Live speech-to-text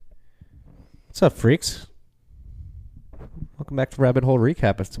What's up, freaks? Welcome back to Rabbit Hole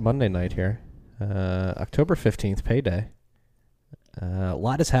Recap. It's Monday night here. October 15th, payday. A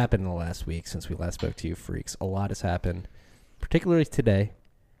lot has happened in the last week since we last spoke to you, freaks. A lot has happened, particularly today.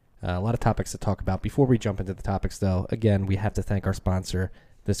 A lot of topics to talk about. Before we jump into the topics, though, again, we have to thank our sponsor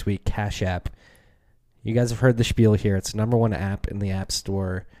this week, Cash App. You guys have heard the spiel here. It's the number one app in the App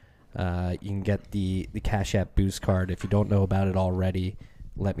Store. You can get the Cash App Boost card. If you don't know about it already,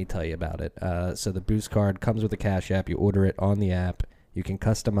 let me tell you about it. So the Boost card comes with the Cash App. You order it on the app. You can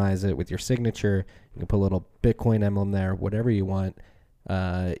customize it with your signature. You can put a little Bitcoin emblem there, whatever you want.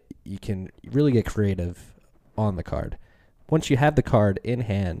 You can really get creative on the card. Once you have the card in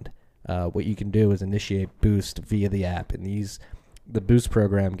hand, what you can do is initiate Boost via the app. And the Boost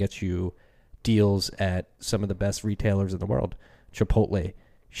program gets you deals at some of the best retailers in the world. Chipotle,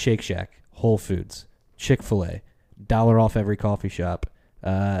 Shake Shack, Whole Foods, Chick-fil-A, $1 off every coffee shop.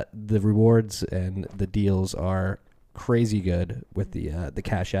 The rewards and the deals are crazy good with the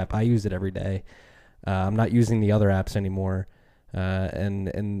Cash App. I use it every day. I'm not using the other apps anymore.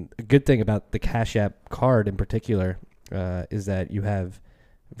 And a good thing about the Cash App card in particular is that you have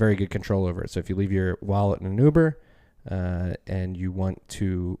very good control over it. So if you leave your wallet in an Uber and you want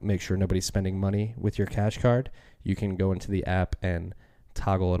to make sure nobody's spending money with your cash card, you can go into the app and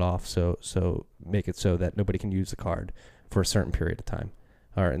toggle it off. So make it so that nobody can use the card for a certain period of time,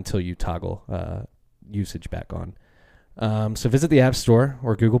 or until you toggle usage back on. So visit the App Store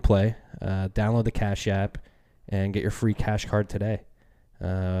or Google Play, download the Cash App, and get your free cash card today.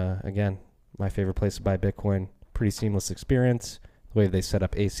 Again, my favorite place to buy Bitcoin. Pretty seamless experience. The way they set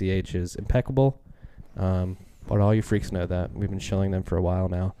up ACH is impeccable. But all you freaks know that. We've been shilling them for a while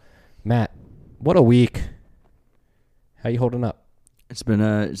now. Matt, what a week. How you holding up? It's been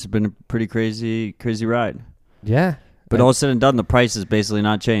a pretty crazy ride. Yeah. But all said and done, the price has basically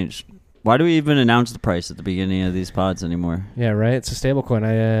not changed. Why do we even announce the price at the beginning of these pods anymore? Yeah, right. It's a stable coin.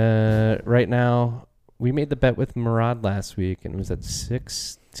 Right now, we made the bet with Murad last week, and it was at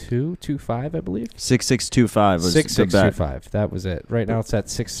 6225, I believe. 6625 was 6625. That was it. Right now, it's at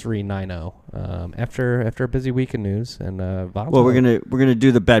 6390. After a busy week of news and volatile. Well, we're gonna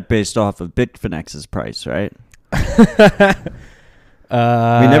do the bet based off of Bitfinex's price, right? We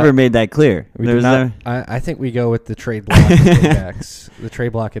never made that clear. I think we go with the trade block index. The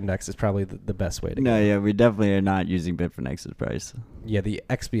trade block index is probably the best way to go. No, yeah, we definitely are not using Bitfinex's price. Yeah, the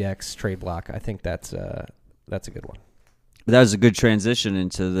XBX trade block. I think that's a good one. But that was a good transition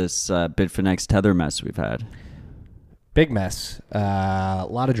into this Bitfinex tether mess we've had. Big mess. A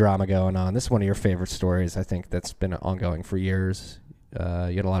lot of drama going on. This is one of your favorite stories. I think that's been ongoing for years. You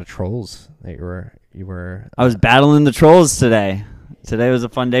had a lot of trolls that you were. I was battling the trolls today. Today was a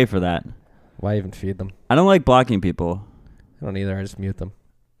fun day for that. Why even feed them? I don't like blocking people. I don't either. I just mute them.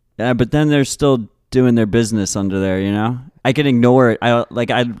 Yeah, but then they're still doing their business under there, you know? I can ignore it.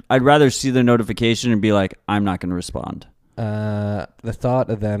 I'd rather see the notification and be like, I'm not going to respond. The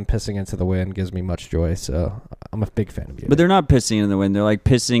thought of them pissing into the wind gives me much joy, so I'm a big fan of you. But they're not pissing in the wind. They're like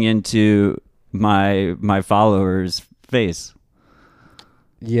pissing into my followers' face.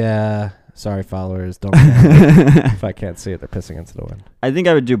 Yeah. Sorry, followers. Don't if I can't see it, they're pissing into the wind. I think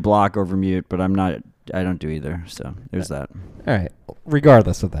I would do block over mute, but I don't do either. So there's that. All right.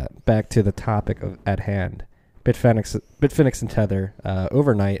 Regardless of that, back to the topic at hand. Bitfinex and Tether,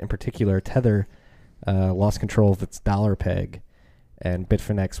 overnight in particular, Tether lost control of its dollar peg, and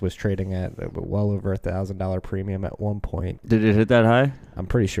Bitfinex was trading at well over $1,000 premium at one point. Did it hit that high? I'm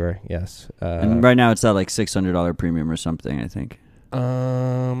pretty sure, yes. And right now it's at like $600 premium or something, I think.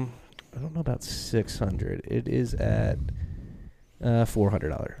 I don't know about 600. It is at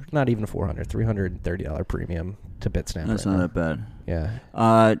 $400. Not even $400. $330 premium to Bitstamp. That's right not now. that bad.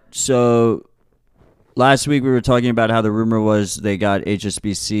 Yeah. So last week we were talking about how the rumor was they got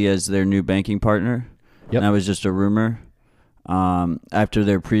HSBC as their new banking partner. Yep. And that was just a rumor. After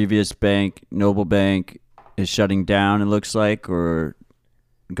their previous bank, Noble Bank, is shutting down, it looks like, or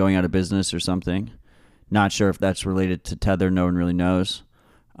going out of business or something. Not sure if that's related to Tether. No one really knows.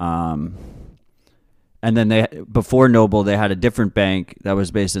 And then before Noble, they had a different bank that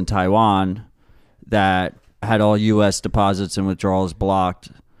was based in Taiwan that had all U.S. deposits and withdrawals blocked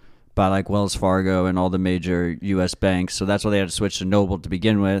by like Wells Fargo and all the major U.S. banks. So that's why they had to switch to Noble to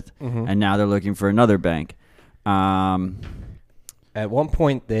begin with. Mm-hmm. And now they're looking for another bank. At one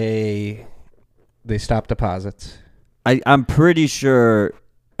point, they stopped deposits. I'm pretty sure.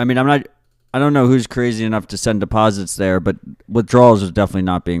 I mean, I don't know who's crazy enough to send deposits there, but withdrawals are definitely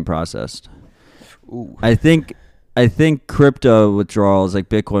not being processed. Ooh. I think I think crypto withdrawals, like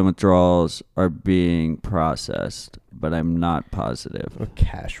Bitcoin withdrawals, are being processed, but I'm not positive. With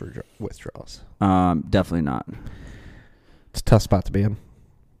cash withdrawals. Definitely not. It's a tough spot to be in.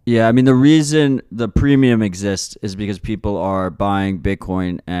 Yeah, I mean, the reason the premium exists is because people are buying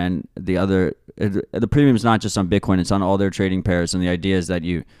Bitcoin, and the premium is not just on Bitcoin, it's on all their trading pairs. And the idea is that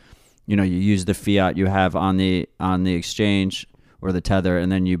you use the fiat you have on the exchange or the tether,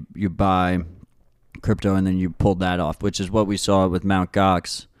 and then you buy crypto, and then you pull that off, which is what we saw with Mt.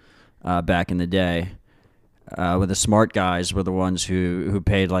 Gox back in the day. Where the smart guys were the ones who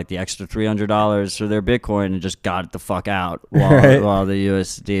paid like the extra $300 for their Bitcoin and just got it the fuck out while the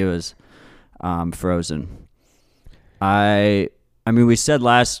USD was frozen. I mean, we said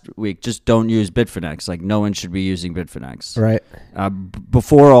last week, just don't use Bitfinex. Like, no one should be using Bitfinex. Right.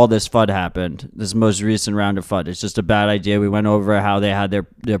 Before all this FUD happened, this most recent round of FUD, it's just a bad idea. We went over how they had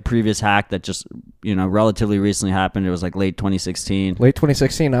their previous hack that just, relatively recently happened. It was like late 2016. Late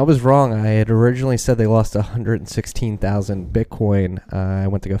 2016. I was wrong. I had originally said they lost 116,000 Bitcoin. I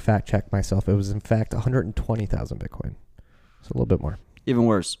went to go fact check myself. It was, in fact, 120,000 Bitcoin. So a little bit more. Even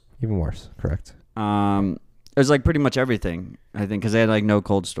worse. Even worse. Correct. It was like pretty much everything, I think, because they had like no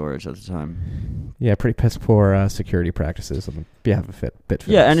cold storage at the time. Yeah, pretty piss poor security practices on behalf of Bitfinex.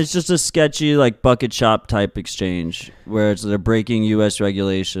 Yeah, and it's just a sketchy like bucket shop type exchange where they're breaking U.S.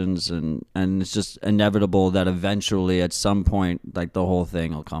 regulations, and it's just inevitable that eventually at some point like the whole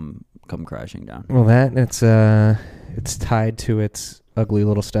thing will come crashing down. Well, it's tied to its ugly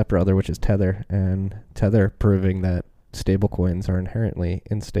little stepbrother, which is Tether, and Tether proving that stablecoins are inherently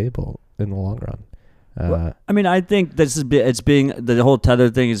unstable in the long run. Well, I mean, I think the whole Tether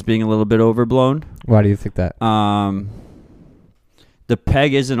thing is being a little bit overblown. Why do you think that? The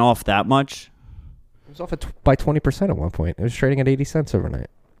peg isn't off that much. It was off by 20% at one point. It was trading at 80 cents overnight.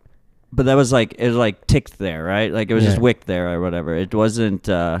 But that was like, it was ticked there, right? Like it was just wicked there or whatever. It wasn't.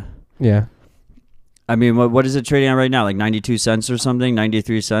 Yeah. I mean, what is it trading at right now? Like 92 cents or something?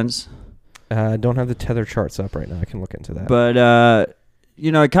 93 cents? I don't have the Tether charts up right now. I can look into that. But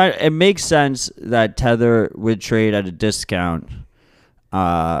it makes sense that Tether would trade at a discount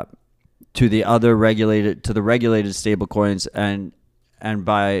to the regulated stablecoins and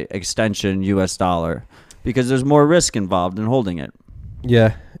by extension US dollar, because there's more risk involved in holding it.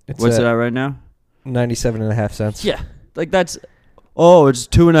 Yeah. What's it at right now? 97.5 cents. Yeah. Like it's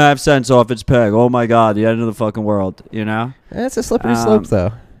 2.5 cents off its peg. Oh my God, the end of the fucking world, It's a slippery slope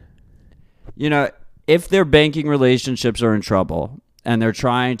though. If their banking relationships are in trouble, and they're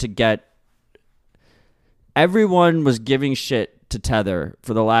trying to get... Everyone was giving shit to Tether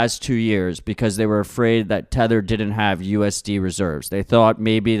for the last 2 years because they were afraid that Tether didn't have USD reserves. They thought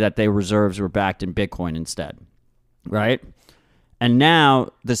maybe that their reserves were backed in Bitcoin instead, right? And now,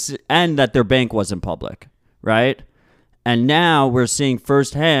 and that their bank wasn't public, right? And now we're seeing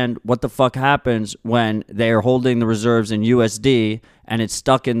firsthand what the fuck happens when they are holding the reserves in USD and it's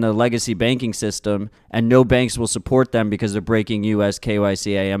stuck in the legacy banking system, and no banks will support them because they're breaking US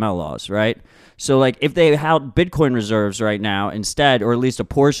KYC AML laws, right? So like if they held Bitcoin reserves right now instead, or at least a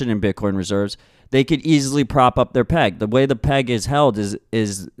portion in Bitcoin reserves, they could easily prop up their peg. The way the peg is held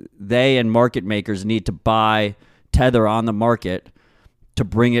is they and market makers need to buy Tether on the market to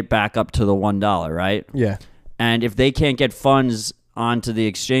bring it back up to the $1, right? Yeah. And if they can't get funds onto the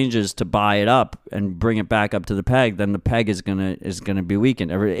exchanges to buy it up and bring it back up to the peg, then the peg is gonna be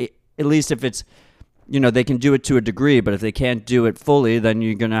weakened. At least if it's, they can do it to a degree, but if they can't do it fully, then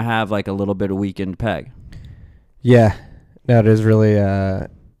you're gonna have like a little bit of weakened peg. Yeah, no, it is really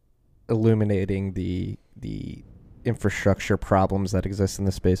illuminating the infrastructure problems that exist in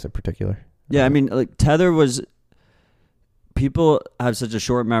the space in particular. Yeah, I mean, like Tether was. People have such a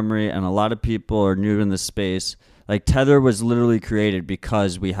short memory, and a lot of people are new in this space. Like Tether was literally created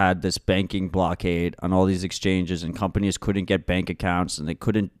because we had this banking blockade on all these exchanges, and companies couldn't get bank accounts, and they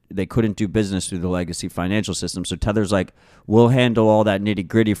couldn't do business through the legacy financial system. So Tether's like, we'll handle all that nitty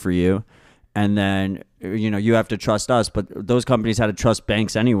gritty for you, and then you have to trust us. But those companies had to trust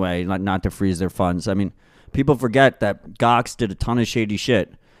banks anyway, not to freeze their funds. I mean, people forget that Gox did a ton of shady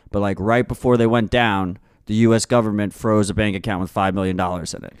shit, but like right before they went down, the U.S. government froze a bank account with $5 million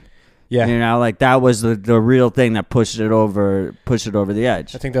in it. Yeah, like that was the real thing that pushed it over the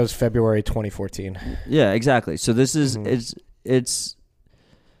edge. I think that was February 2014. Yeah, exactly. So this is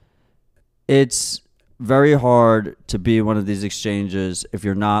it's very hard to be one of these exchanges if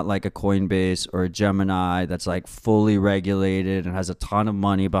you're not like a Coinbase or a Gemini that's like fully regulated and has a ton of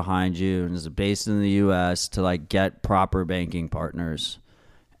money behind you and is based in the U.S. to like get proper banking partners.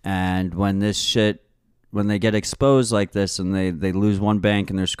 And when they get exposed like this and they lose one bank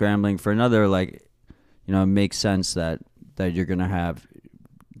and they're scrambling for another, like it makes sense that you're going to have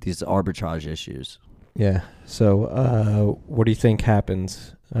these arbitrage issues. Yeah. So, what do you think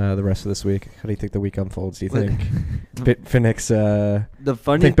happens the rest of this week? How do you think the week unfolds? Do you think Bitfinex?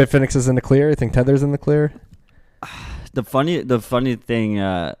 Think Bitfinex is in the clear? You think Tether's in the clear? The funny thing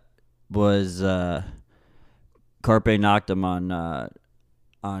was Carpe Noctem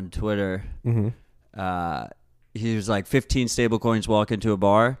on Twitter. Mm-hmm. He was like 15 stablecoins walk into a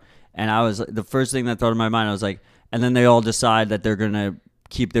bar, and I was the first thing that thought in my mind. I was like, and then they all decide that they're gonna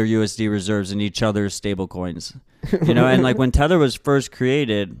keep their USD reserves in each other's stablecoins, and like when Tether was first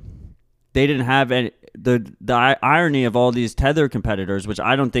created, they didn't have any. The irony of all these Tether competitors, which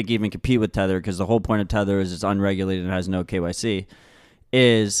I don't think even compete with Tether, because the whole point of Tether is it's unregulated and has no KYC,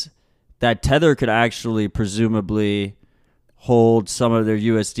 is that Tether could actually presumably hold some of their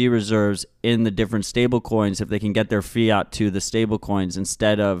USD reserves in the different stable coins if they can get their fiat to the stable coins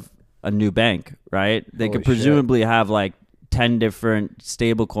instead of a new bank, right? They could presumably have like 10 different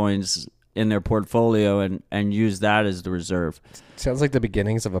stable coins in their portfolio and use that as the reserve. Sounds like the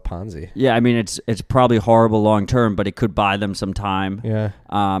beginnings of a Ponzi. Yeah, I mean, it's probably horrible long term, but it could buy them some time. Yeah.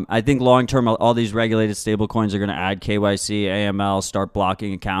 I think long term, all these regulated stable coins are going to add KYC, AML, start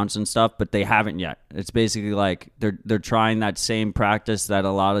blocking accounts and stuff, but they haven't yet. It's basically like they're trying that same practice that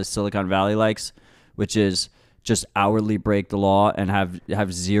a lot of Silicon Valley likes, which is just hourly break the law and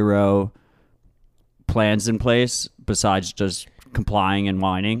have zero plans in place besides just complying and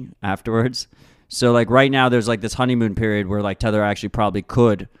whining afterwards. So like right now there's like this honeymoon period where like Tether actually probably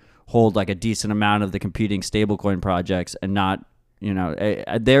could hold like a decent amount of the competing stablecoin projects and not,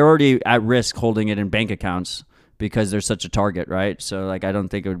 they're already at risk holding it in bank accounts because they're such a target, right? So like I don't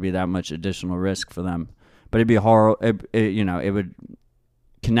think it would be that much additional risk for them. But it'd be horrible. It would,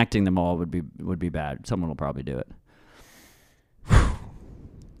 connecting them all would be bad. Someone will probably do it.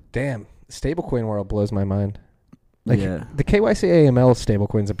 Damn, stablecoin world blows my mind. Like yeah. The KYC AML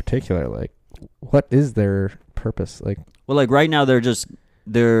stablecoins in particular, like what is their purpose? Like, well, like right now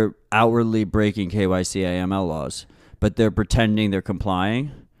they're outwardly breaking KYC AML laws, but they're pretending they're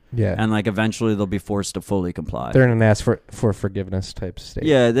complying. Yeah. And like eventually they'll be forced to fully comply. They're in an ask for forgiveness type state.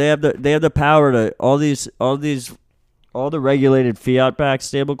 Yeah, they have the power to all the regulated fiat backed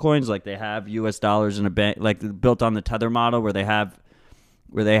stablecoins, like they have US dollars in a bank, like built on the Tether model where they have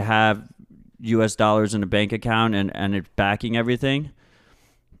US dollars in a bank account and it's backing everything.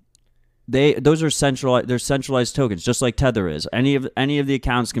 Those are centralized tokens, just like Tether is. Any of the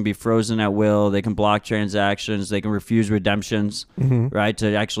accounts can be frozen at will. They can block transactions. They can refuse redemptions, right,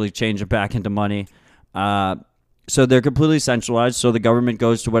 to actually change it back into money. So they're completely centralized. So the government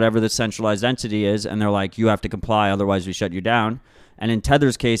goes to whatever the centralized entity is, and they're like, you have to comply, otherwise we shut you down. And in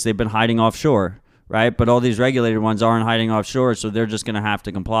Tether's case, they've been hiding offshore, right? But all these regulated ones aren't hiding offshore, so they're just going to have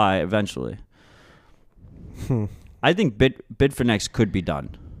to comply eventually. I think Bitfinex could be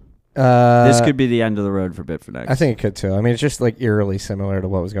done. This could be the end of the road for Bitfinex. I think it could too. I mean, it's just like eerily similar to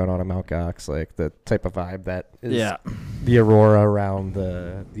what was going on at Mt. Gox, like the type of vibe that is the aurora around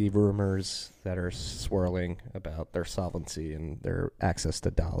the rumors that are swirling about their solvency and their access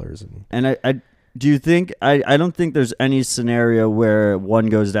to dollars. And I do you think I don't think there's any scenario where one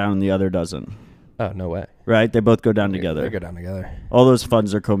goes down and the other doesn't. Oh, no way. Right? They both go down together. They go down together. All those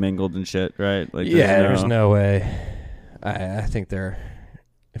funds are commingled and shit, right? Like there's no way. I think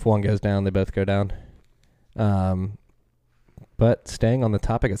if one goes down, they both go down. But staying on the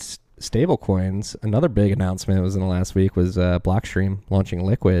topic of stable coins, another big announcement was in the last week was Blockstream launching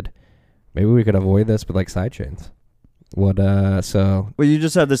Liquid. Maybe we could avoid this with like sidechains. Well, you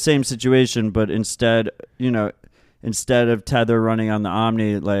just have the same situation, but instead of Tether running on the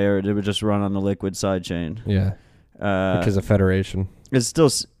Omni layer, it would just run on the Liquid sidechain. Yeah, which is a federation. It's still,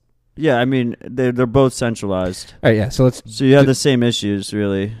 yeah. I mean, they're both centralized. All right, yeah. So you have the same issues,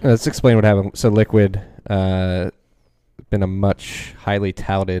 really. Let's explain what happened. So Liquid, been a much highly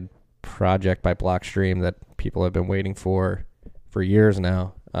touted project by Blockstream that people have been waiting for years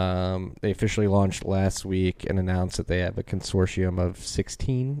now. They officially launched last week and announced that they have a consortium of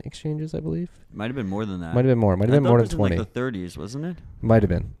 16 exchanges, I believe. Might have been more than that. Might have been more. Might have been more than 20. Like the 30s, wasn't it? Might have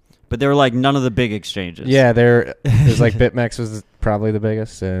been. But they were like none of the big exchanges. Yeah, there's like BitMEX was probably the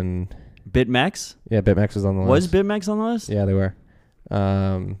biggest, and BitMEX. Yeah, BitMEX was on the list. Was BitMEX on the list? Yeah, they were.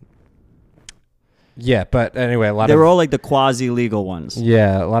 Yeah, but anyway, they were all like the quasi-legal ones.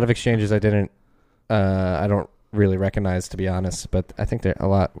 Yeah, a lot of exchanges I don't really recognize, to be honest, but I think a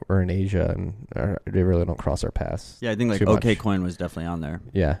lot are in Asia and they really don't cross our paths. Yeah, I think like OKCoin was definitely on there.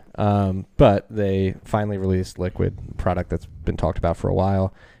 Yeah, but they finally released Liquid, product that's been talked about for a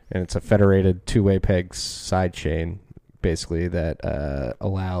while, and it's a federated two-way peg sidechain basically that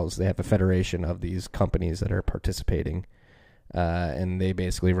allows. They have a federation of these companies that are participating, and they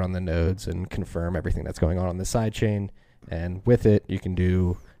basically run the nodes and confirm everything that's going on the side chain. And with it, you can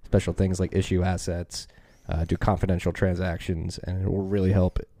do special things like issue assets, do confidential transactions, and it will really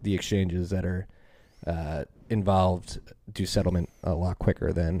help the exchanges that are involved do settlement a lot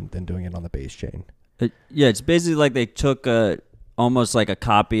quicker than doing it on the base chain. It's basically like they took almost like a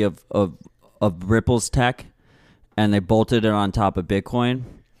copy of Ripple's tech, and they bolted it on top of Bitcoin,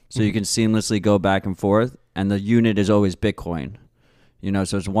 so you can seamlessly go back and forth, and the unit is always Bitcoin.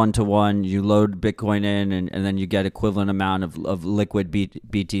 So it's 1-to-1. You load Bitcoin in, and then you get equivalent amount of liquid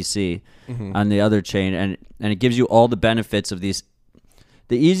BTC on the other chain, and it gives you all the benefits of these.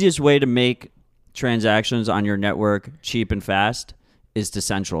 The easiest way to make transactions on your network cheap and fast is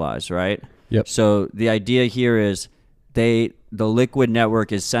decentralized, right? Yep. So the idea here is the liquid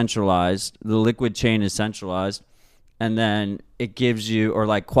network is centralized, the liquid chain is centralized, and then it gives you, or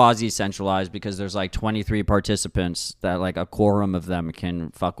like quasi-centralized, because there's like 23 participants that like a quorum of them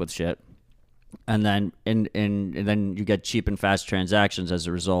can fuck with shit. And then and then you get cheap and fast transactions as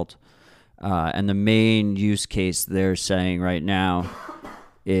a result. And the main use case they're saying right now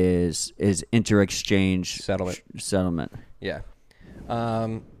is inter-exchange settlement. Yeah.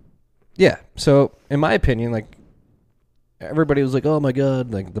 Yeah. So in my opinion, like, everybody was like, "Oh my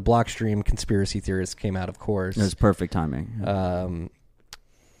god!" Like the Blockstream conspiracy theorists came out, of course. It was perfect timing.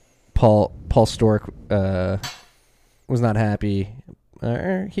 Paul Stork was not happy.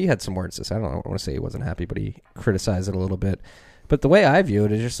 He had some words to say. I don't want to say he wasn't happy, but he criticized it a little bit. But the way I view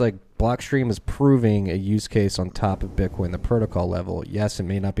it is just like Blockstream is proving a use case on top of Bitcoin, the protocol level. Yes, it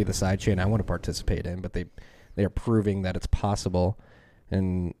may not be the sidechain I want to participate in, but they are proving that it's possible,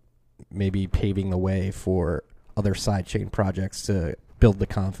 and maybe paving the way for other sidechain projects to build the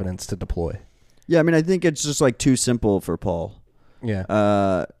confidence to deploy. Yeah, I mean, I think it's just like too simple for Paul.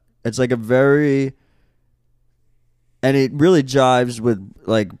 Yeah. It's like a very, and it really jives with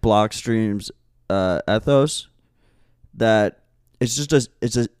like Blockstream's ethos, that it's just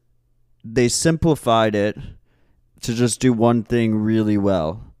they simplified it to just do one thing really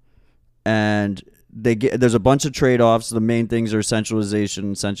well, and there's a bunch of trade-offs. The main things are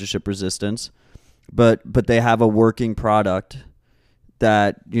centralization, censorship resistance. But they have a working product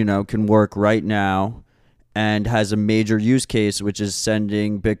that, can work right now and has a major use case, which is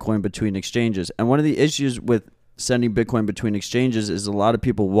sending Bitcoin between exchanges. And one of the issues with sending Bitcoin between exchanges is a lot of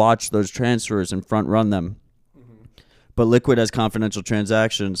people watch those transfers and front run them. Mm-hmm. But Liquid has confidential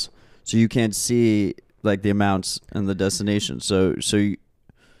transactions, so you can't see like the amounts and the destination. So the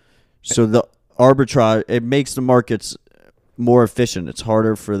arbitrage, it makes the markets more efficient. It's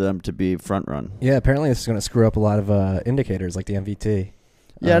harder for them to be front run. Yeah, apparently this is going to screw up a lot of indicators like the MVT.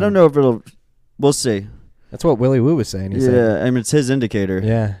 Yeah, I don't know if we'll see. That's what Willy Woo was saying. He said, I mean, it's his indicator.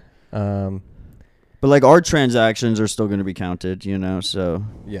 Yeah. But like our transactions are still going to be counted, so.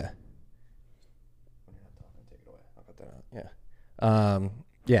 Yeah. Yeah.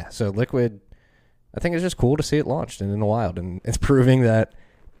 Yeah, so Liquid, I think it's just cool to see it launched and in the wild, and it's proving that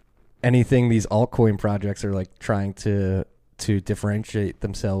anything these altcoin projects are like trying to differentiate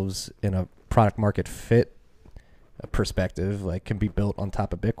themselves in a product market fit perspective, like, can be built on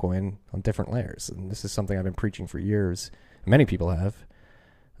top of Bitcoin on different layers. And this is something I've been preaching for years. Many people have.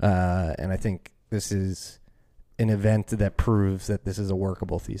 And I think this is an event that proves that this is a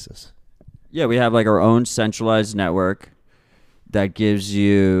workable thesis. Yeah, we have like our own centralized network that gives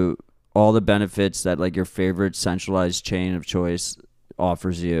you all the benefits that like your favorite centralized chain of choice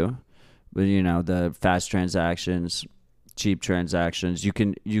offers you. But the fast transactions, cheap transactions. You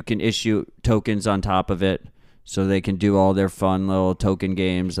can issue tokens on top of it, so they can do all their fun little token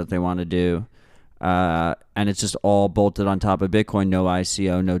games that they want to do. And it's just all bolted on top of Bitcoin. No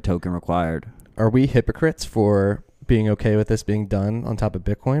ICO, no token required. Are we hypocrites for being okay with this being done on top of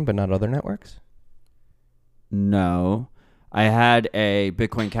Bitcoin, but not other networks? No. I had a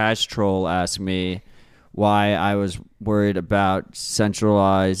Bitcoin Cash troll ask me why I was worried about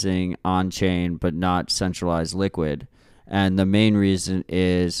centralizing on-chain but not centralized Liquid. And the main reason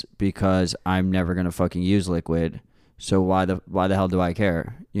is because I'm never going to fucking use Liquid. So why the hell do I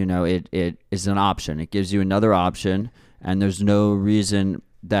care? It is an option. It gives you another option, and there's no reason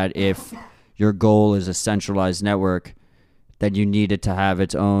that if your goal is a centralized network that you need it to have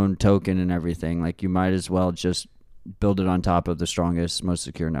its own token and everything. Like, you might as well just build it on top of the strongest, most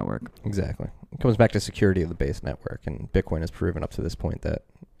secure network. Exactly. It comes back to security of the base network, and Bitcoin has proven up to this point that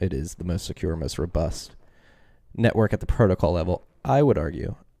it is the most secure, most robust network at the protocol level, I would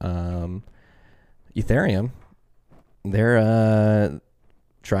argue. Ethereum, they're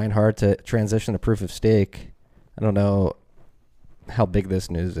trying hard to transition to proof of stake. don't know how big this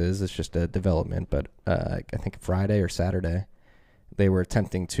news is. It's just a development, but I think Friday or Saturday, they were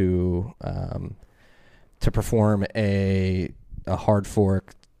attempting to perform a hard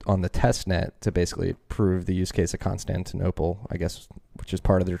fork on the testnet to basically prove the use case of Constantinople, I guess, which is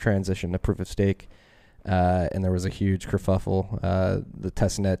part of their transition to proof of stake. And there was a huge kerfuffle. The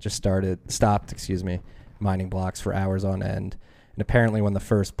testnet just stopped mining blocks for hours on end. And apparently when the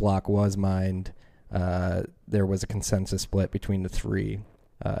first block was mined, there was a consensus split between the three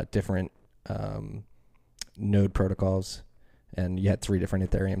different node protocols, and you had 3 different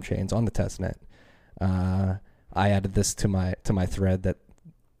Ethereum chains on the testnet. I added this to my thread that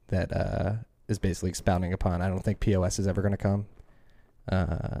is basically expounding upon, I don't think POS is ever going to come.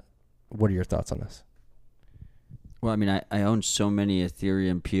 What are your thoughts on this? Well, I mean, I own so many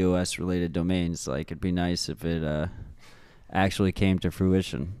Ethereum POS related domains. Like, it'd be nice if it actually came to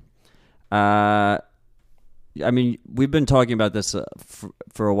fruition. I mean, we've been talking about this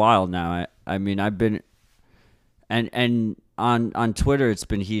for a while now. I mean, I've been, and on Twitter, it's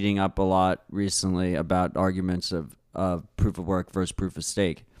been heating up a lot recently about arguments of proof of work versus proof of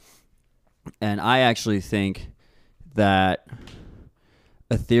stake. And I actually think that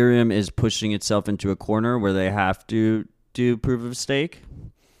Ethereum is pushing itself into a corner where they have to do proof of stake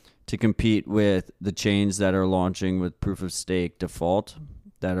to compete with the chains that are launching with proof of stake default,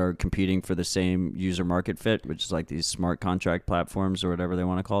 that are competing for the same user market fit, which is like these smart contract platforms or whatever they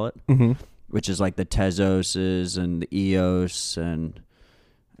want to call it, which is like the Tezoses and the EOS and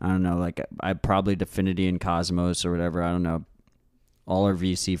I don't know, like I probably Dfinity and Cosmos or whatever. I don't know. All our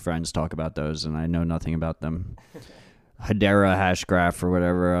VC friends talk about those, and I know nothing about them. Hedera, Hashgraph, or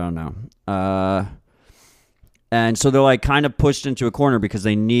whatever. I don't know. And so they're like kind of pushed into a corner because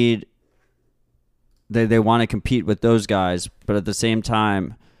they need. They want to compete with those guys, but at the same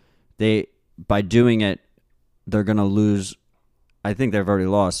time, by doing it, they're going to lose. I think they've already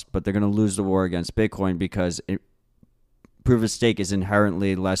lost, but they're going to lose the war against Bitcoin because proof of stake is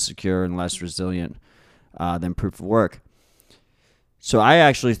inherently less secure and less resilient than proof of work. So I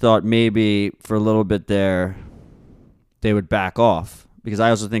actually thought maybe for a little bit there, they would back off because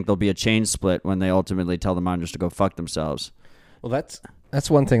I also think there'll be a chain split when they ultimately tell the miners to go fuck themselves. Well, that's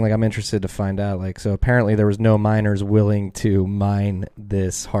one thing like I'm interested to find out. Like, so apparently there was no miners willing to mine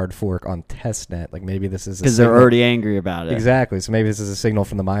this hard fork on testnet. Like maybe this is because they're already angry about it. Exactly. So maybe this is a signal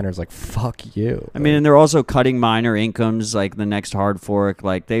from the miners, like fuck you. I mean, and they're also cutting miner incomes. Like the next hard fork,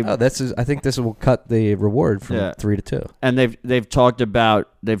 like they. I think this will cut the reward from 3 to 2. And they've talked about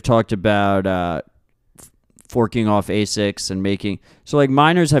forking off ASICs and making so like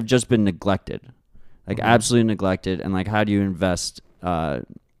miners have just been neglected, like absolutely neglected. And like, how do you invest? How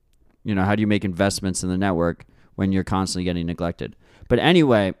do you make investments in the network when you're constantly getting neglected? But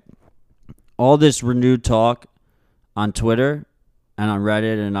anyway, all this renewed talk on Twitter and on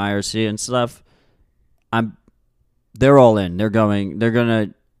Reddit and IRC and stuff, they're all in. They're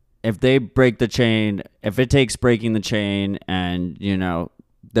gonna, if they break the chain, if it takes breaking the chain, and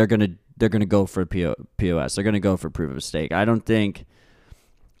they're gonna go for POS. They're gonna go for proof of stake. I don't think,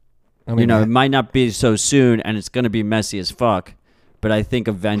 it might not be so soon, and it's gonna be messy as fuck. But I think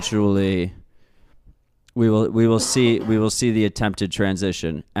eventually we will see the attempted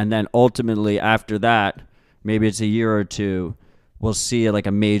transition, and then ultimately after that, maybe it's a year or two, we'll see like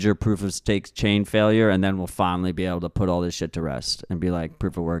a major proof of stake chain failure, and then we'll finally be able to put all this shit to rest and be like,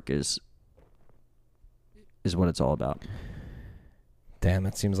 proof of work is what it's all about. Damn,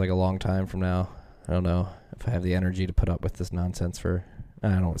 that seems like a long time from now. I don't know if I have the energy to put up with this nonsense I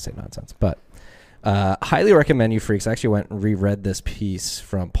don't want to say nonsense, but. Highly recommend you freaks. I actually went and reread this piece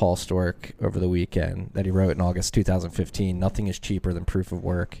from Paul Stork over the weekend that he wrote in August 2015. Nothing is cheaper than proof of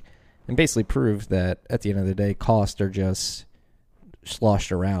work, and basically proved that at the end of the day, costs are just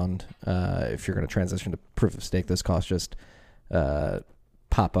sloshed around. If you're going to transition to proof of stake, those costs just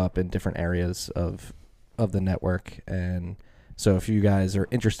pop up in different areas of the network. And so if you guys are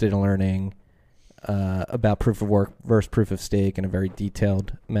interested in learning about proof of work versus proof of stake in a very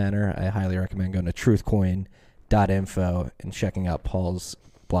detailed manner, I highly recommend going to truthcoin.info and checking out Paul's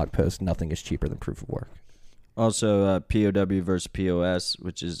blog post, Nothing is Cheaper Than Proof of Work. Also, POW versus POS,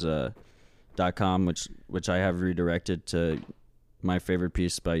 which is .com, which I have redirected to my favorite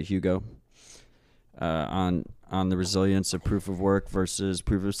piece by Hugo on the resilience of proof of work versus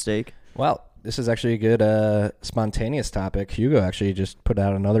proof of stake. Well, this is actually a good spontaneous topic. Hugo actually just put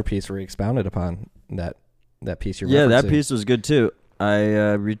out another piece where he expounded upon that piece you're referencing. Yeah, that piece was good too. I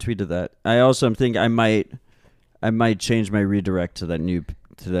retweeted that. I also am thinking I might change my redirect to that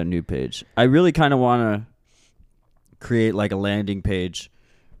new page. I really kind of want to create like a landing page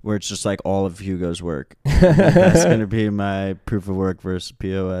where it's just like all of Hugo's work. That's going to be my proof of work versus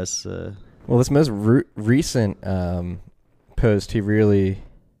POS. Well, this most recent post, he really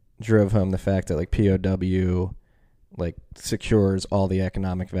drove home the fact that like POW like secures all the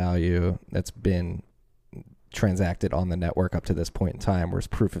economic value that's been transacted on the network up to this point in time, whereas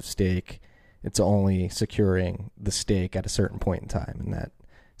proof of stake, it's only securing the stake at a certain point in time, and that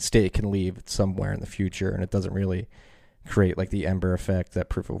stake can leave somewhere in the future, and it doesn't really create like the ember effect that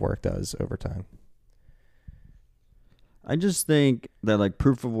proof of work does over time. I just think that like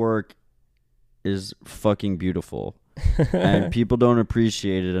proof of work is fucking beautiful and people don't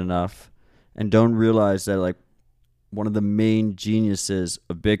appreciate it enough and don't realize that like one of the main geniuses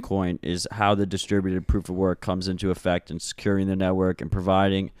of Bitcoin is how the distributed proof of work comes into effect in securing the network and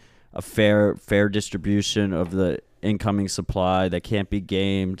providing a fair distribution of the incoming supply that can't be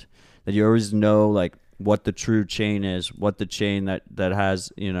gamed, that you always know like what the true chain is, what the chain that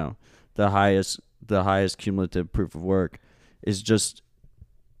has, you know, the highest cumulative proof of work is. Just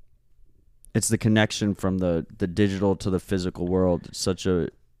it's the connection from the digital to the physical world. It's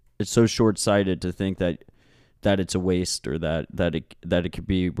so short-sighted to think that it's a waste, or that it could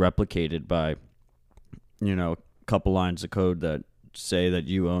be replicated by, you know, a couple lines of code that say that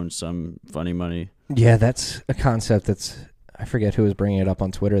you own some funny money. Yeah, that's a concept I forget who was bringing it up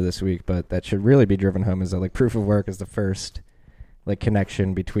on Twitter this week, but that should really be driven home, is that like proof of work is the first like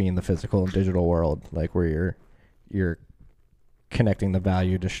connection between the physical and digital world, like where you're connecting the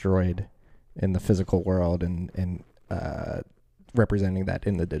value destroyed in the physical world and representing that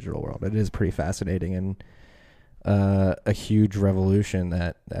in the digital world. It is pretty fascinating and a huge revolution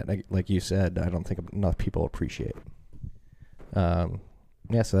that like you said, I don't think enough people appreciate.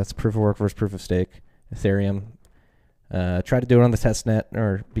 Yeah, so that's proof of work versus proof of stake. Ethereum tried to do it on the testnet,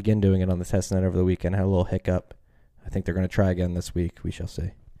 or begin doing it on the testnet over the weekend. Had a little hiccup. I think they're going to try again this week. We shall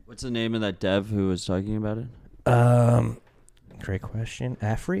see. What's the name of that dev who was talking about it? Great question.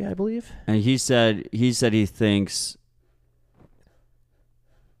 Afri, I believe. And he said he thinks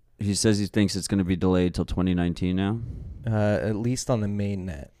it's going to be delayed till 2019 now. At least on the main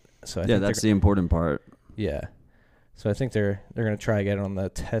net. So I think that's the important part. Yeah. So I think they're going to try to get it on the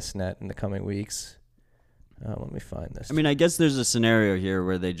test net in the coming weeks. Let me find this. I mean, I guess there's a scenario here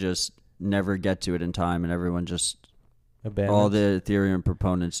where they just never get to it in time, and everyone just all the Ethereum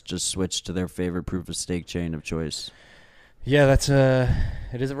proponents just switch to their favorite proof of stake chain of choice. Yeah,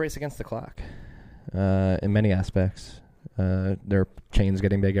 it is a race against the clock in many aspects. Their chain's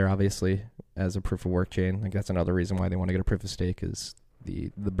getting bigger, obviously, as a proof of work chain. Like that's another reason why they want to get a proof of stake, is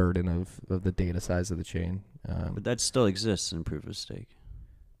the burden of the data size of the chain. But that still exists in proof of stake.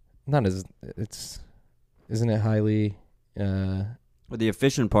 Not as isn't it highly? Well, the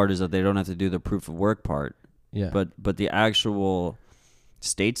efficient part is that they don't have to do the proof of work part. Yeah. But the actual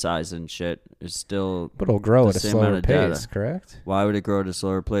state size and shit is still. But it'll grow at a slower pace, correct? Why would it grow at a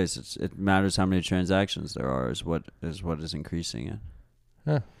slower pace? It matters how many transactions there are is what is increasing it.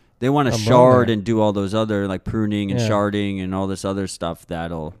 Huh. They want to shard and do all those other like pruning and sharding and all this other stuff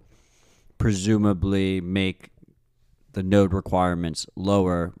that'll presumably make the node requirements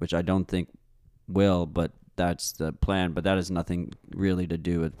lower, which I don't think will, but that's the plan. But that has nothing really to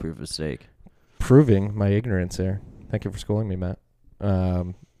do with proof of stake. Proving my ignorance there. Thank you for schooling me, Matt.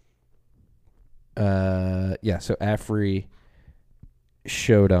 Yeah, so Afri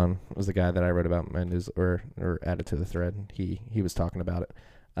Shodan was the guy that I wrote about in my news or added to the thread. He was talking about it.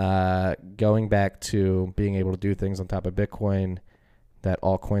 Going back to being able to do things on top of Bitcoin that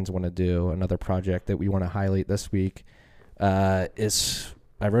altcoins want to do. Another project that we want to highlight this week is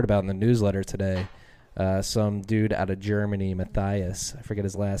I wrote about in the newsletter today. Some dude out of Germany, Matthias, I forget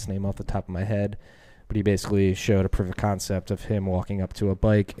his last name off the top of my head, but he basically showed a proof of concept of him walking up to a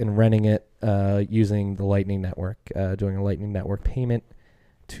bike and renting it using the Lightning Network, doing a Lightning Network payment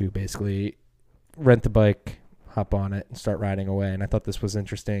to basically rent the bike, hop on it, and start riding away. And I thought this was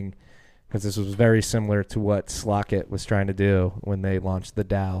interesting because this was very similar to what Slockit was trying to do when they launched the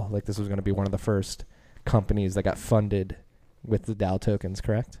DAO. Like this was going to be one of the first companies that got funded with the DAO tokens,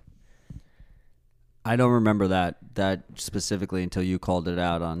 correct? I don't remember that specifically until you called it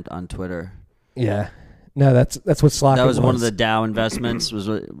out on Twitter. Yeah. No, that's what Slockit was. That was one of the DAO investments.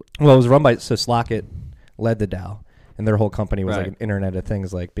 Well, it was run by, so Slockit led the DAO, and their whole company was right. like an internet of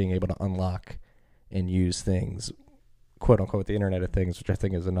things, like being able to unlock and use things, quote unquote, the internet of things, which I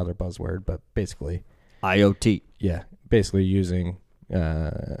think is another buzzword, but basically IoT. Yeah, basically using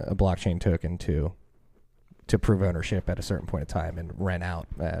a blockchain token to prove ownership at a certain point in time and rent out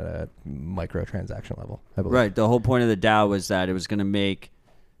at a microtransaction level, I believe. Right. The whole point of the DAO was that it was going to make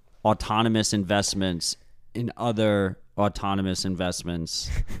autonomous investments in other autonomous investments,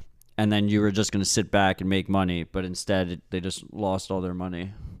 and then you were just going to sit back and make money, but instead they just lost all their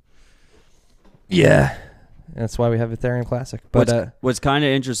money. Yeah. That's why we have Ethereum Classic. But what's kind of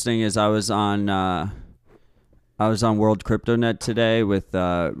interesting is I was on World CryptoNet today with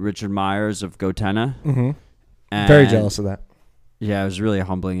Richard Myers of Gotenna. mm-hmm. Very jealous of that. Yeah, it was really a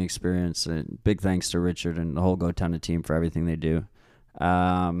humbling experience. And big thanks to Richard and the whole Gotenna team for everything they do.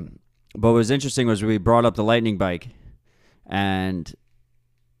 But what was interesting was we brought up the Lightning bike, and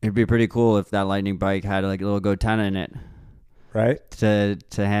it'd be pretty cool if that Lightning bike had like a little Gotenna in it, right? To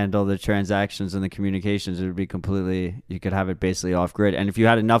handle the transactions and the communications. It would be completely. You could have it basically off grid, and if you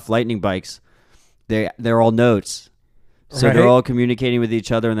had enough Lightning bikes, they're all nodes. So right. They're all communicating with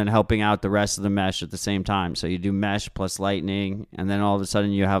each other and then helping out the rest of the mesh at the same time. So you do mesh plus lightning, and then all of a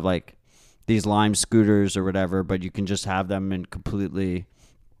sudden you have like these Lime scooters or whatever, but you can just have them in completely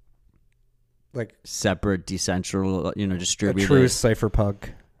like separate, decentral, distributed. A true cypherpunk.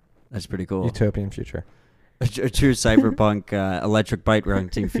 That's pretty cool. Utopian future. A true cyberpunk electric bike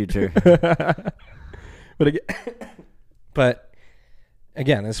renting future. But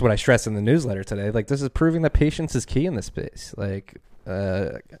again, this is what I stressed in the newsletter today. Like, this is proving that patience is key in this space. Like,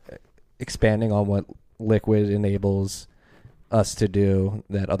 expanding on what Liquid enables us to do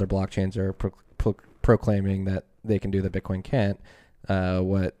that other blockchains are proclaiming that they can do that Bitcoin can't.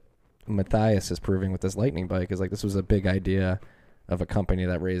 What Matthias is proving with this Lightning bike is like, this was a big idea of a company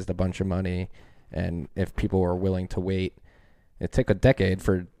that raised a bunch of money, and if people were willing to wait, it took a decade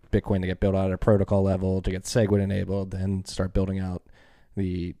for Bitcoin to get built out at a protocol level, to get SegWit enabled, and start building out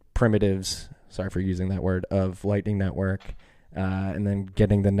the primitives, sorry for using that word, of Lightning Network, and then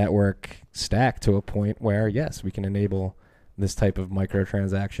getting the network stacked to a point where, yes, we can enable this type of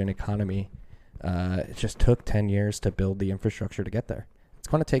microtransaction economy. It just took 10 years to build the infrastructure to get there. It's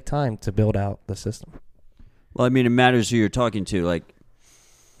going to take time to build out the system. Well, I mean, it matters who you're talking to. Like,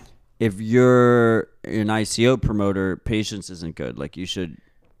 if you're an ICO promoter, patience isn't good. Like, you should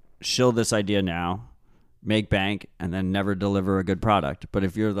shill this idea now, make bank, and then never deliver a good product. But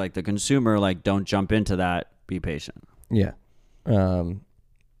if you're like the consumer, like, don't jump into that, be patient. Yeah.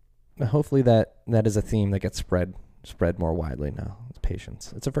 Hopefully that is a theme that gets spread more widely now. It's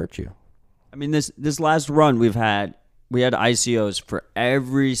patience. It's a virtue. I mean, this last run we had ICOs for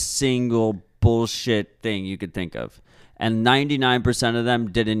every single bullshit thing you could think of. And 99% of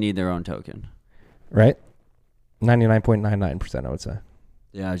them didn't need their own token. Right? 99.99%, I would say.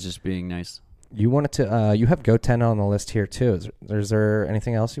 Yeah, I was just being nice. You wanted to, you have Gotenna on the list here too. Is there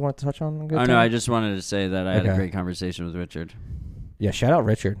anything else you want to touch on Gotenna? Oh, no, I just wanted to say that I had a great conversation with Richard. Yeah, shout out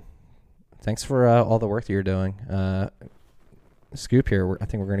Richard. Thanks for all the work that you're doing. Scoop here, I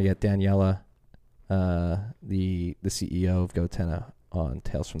think we're going to get Daniela, the CEO of Gotenna, on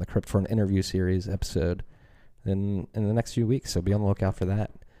Tales from the Crypt for an interview series episode in the next few weeks, so be on the lookout for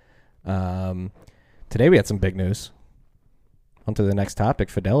that. Today we had some big news. On to the next topic.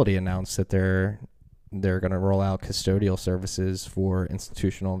 Fidelity announced that they're going to roll out custodial services for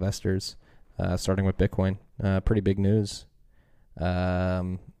institutional investors, starting with Bitcoin. Pretty big news,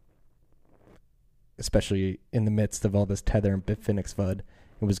 especially in the midst of all this Tether and Bitfinex FUD.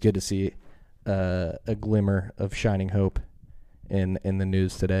 It was good to see a glimmer of shining hope in the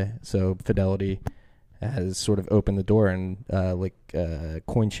news today. So Fidelity has sort of opened the door, and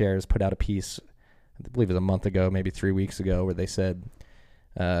CoinShares put out a piece, I believe it was a month ago, maybe 3 weeks ago, where they said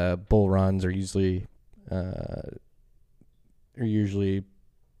bull runs are usually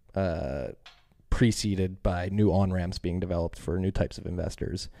preceded by new on-ramps being developed for new types of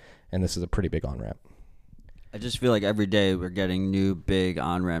investors, and this is a pretty big on-ramp. I just feel like every day we're getting new big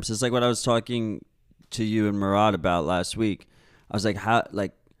on-ramps. It's like what I was talking to you and Murad about last week. I was like,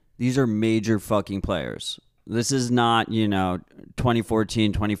 these are major fucking players. This is not,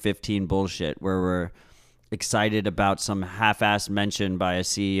 2014, 2015 bullshit where we're excited about some half-assed mention by a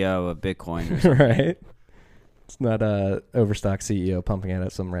CEO of Bitcoin or something. Right. It's not a Overstock CEO pumping it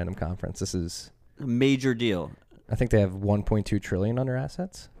at some random conference. This is a major deal. I think they have 1.2 trillion under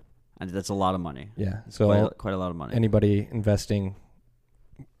assets. And that's a lot of money. Yeah. So quite a lot of money. Anybody investing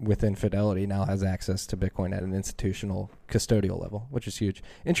within Fidelity now has access to Bitcoin at an institutional custodial level, which is huge.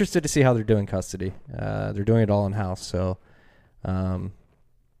 Interested to see how they're doing custody. They're doing it all in-house, so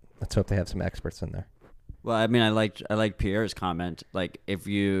let's hope they have some experts in there. Well, I mean, I like Pierre's comment. Like, if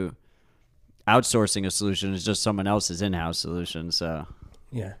you outsourcing a solution is just someone else's in-house solution, so.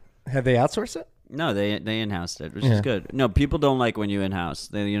 Yeah. Have they outsourced it? No, they in-housed it, which is good. No, people don't like when you in-house.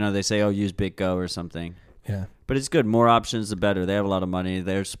 They say, oh, use BitGo or something. Yeah. But it's good. More options, the better. They have a lot of money.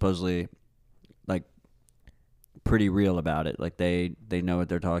 They're supposedly, like, pretty real about it. Like, they know what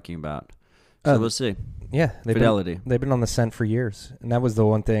they're talking about. So we'll see. Yeah, Fidelity. They've been on the scent for years, and that was the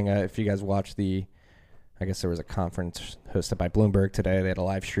one thing. If you guys watched I guess there was a conference hosted by Bloomberg today. They had a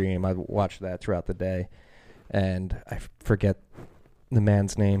live stream. I watched that throughout the day, and I forget the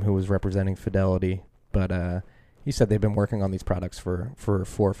man's name who was representing Fidelity, but he said they've been working on these products for 4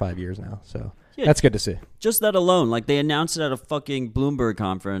 or 5 years now. So Yeah, that's good to see. Just that alone, like they announced it at a fucking Bloomberg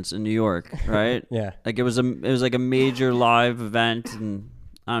conference in New York, right? Yeah. Like it was like a major live event, and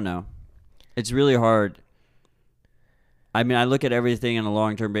I don't know. It's really hard. I mean, I look at everything on a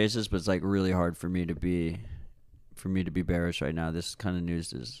long-term basis, but it's like really hard for me to be bearish right now. This kind of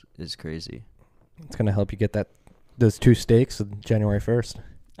news is crazy. It's going to help you get those 2 stakes on January 1st.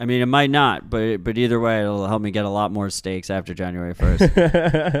 I mean, it might not, but either way, it'll help me get a lot more stakes after January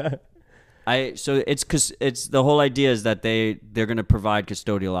 1st. So it's the whole idea is that they're going to provide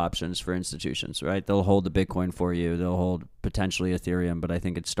custodial options for institutions, right? They'll hold the Bitcoin for you. They'll hold potentially Ethereum, but I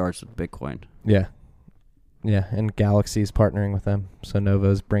think it starts with Bitcoin. Yeah. Yeah, and Galaxy's partnering with them. So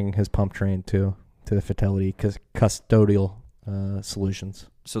Novo's bringing his pump train to the Fidelity custodial solutions.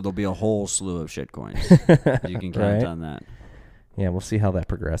 So there'll be a whole slew of shitcoins. You can count Right? on that. Yeah, we'll see how that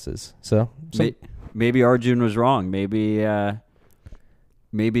progresses. So Maybe Arjun was wrong. Maybe the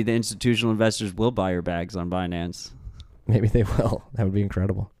institutional investors will buy your bags on Binance. maybe they will. That would be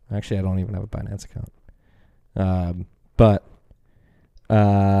incredible. Actually, I don't even have a Binance account. But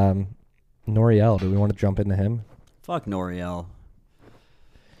Noriel, do we want to jump into him? Fuck Noriel.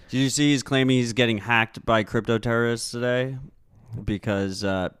 Did you see he's claiming he's getting hacked by crypto terrorists today? Because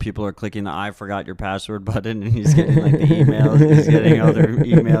people are clicking the "I forgot your password" button, and he's getting like the emails. He's getting other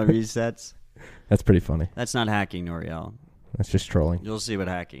email resets. That's pretty funny. That's not hacking, Noriel. That's just trolling. You'll see what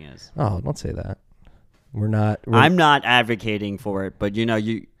hacking is. Oh, don't say that. I'm not advocating for it, but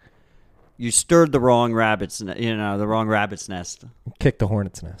you stirred the wrong the wrong rabbit's nest. Kick the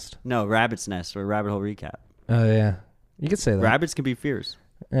hornet's nest. No, rabbit's nest or rabbit hole recap. Oh, yeah. You could say that. Rabbits can be fierce.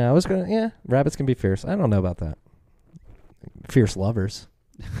 Yeah, rabbits can be fierce. I don't know about that. Fierce lovers.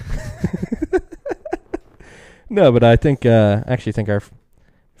 No, but I think, actually think our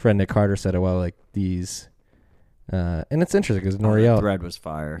friend Nick Carter said it well, like these, and it's interesting because Noriel. The thread was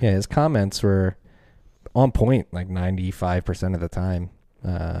fire. Yeah, his comments were on point like 95% of the time.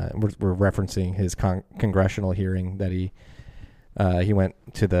 We're referencing his congressional hearing that he went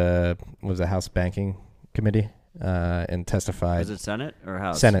to the House Banking Committee and testified. Was it Senate or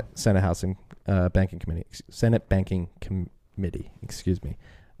House? Senate House and Banking Committee. Senate Banking Committee. Excuse me.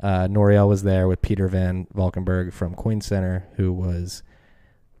 Noriel was there with Peter Van Valkenburg from Coin Center, who was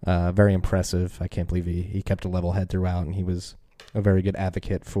very impressive. I can't believe he kept a level head throughout, and he was a very good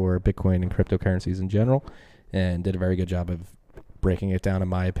advocate for Bitcoin and cryptocurrencies in general, and did a very good job of breaking it down, in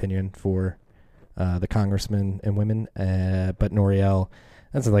my opinion, for the congressmen and women. But Noriel,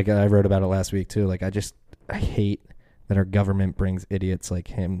 that's like I wrote about it last week too. Like I hate that our government brings idiots like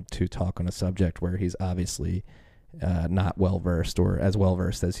him to talk on a subject where he's obviously not well-versed or as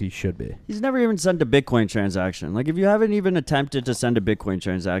well-versed as he should be. He's never even sent a Bitcoin transaction. Like, if you haven't even attempted to send a Bitcoin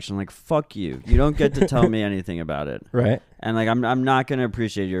transaction, like, fuck you. You don't get to tell me anything about it. Right. And, like, I'm not going to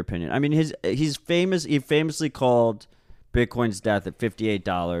appreciate your opinion. I mean, he famously called Bitcoin's death at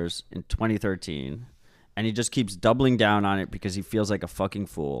 $58 in 2013, and he just keeps doubling down on it because he feels like a fucking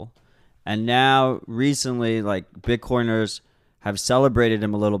fool. And now, recently, like, Bitcoiners have celebrated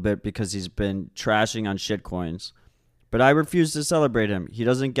him a little bit because he's been trashing on shitcoins. But I refuse to celebrate him. He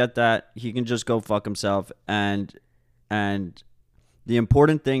doesn't get that. He can just go fuck himself. And the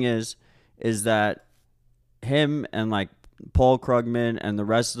important thing is that him and like Paul Krugman and the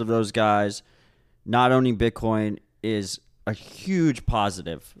rest of those guys not owning Bitcoin is a huge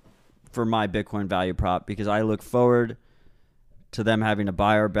positive for my Bitcoin value prop, because I look forward to them having to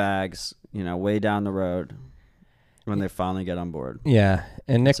buy our bags, way down the road when they finally get on board. Yeah,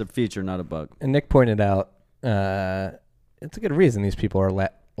 and Nick, it's a feature, not a bug. And Nick pointed out it's a good reason these people are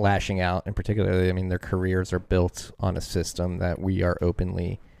lashing out, and particularly, I mean, their careers are built on a system that we are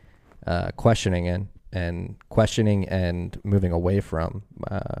openly questioning and moving away from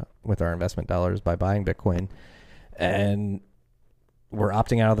with our investment dollars by buying Bitcoin. And we're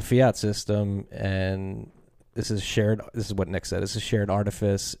opting out of the fiat system, and this is what Nick said, this is shared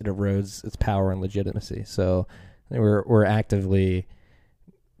artifice. It erodes its power and legitimacy. So we're actively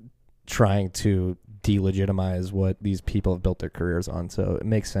trying to delegitimize what these people have built their careers on. So it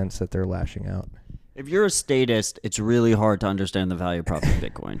makes sense that they're lashing out. If you're a statist, it's really hard to understand the value prop of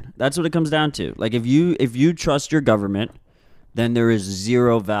Bitcoin. That's what it comes down to. Like, if you trust your government, then there is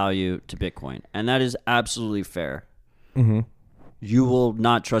zero value to Bitcoin, and that is absolutely fair. Mm-hmm. You will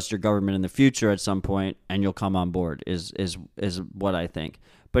not trust your government in the future at some point, and you'll come on board. Is what I think.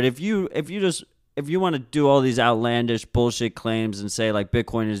 But if you just if you want to do all these outlandish bullshit claims and say like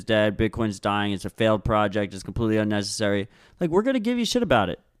Bitcoin is dead, Bitcoin's dying, it's a failed project, it's completely unnecessary, like we're going to give you shit about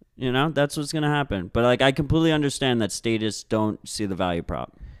it. You know, that's what's going to happen. But like I completely understand that statists don't see the value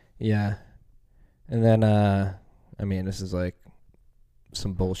prop. Yeah. And then, I mean, this is like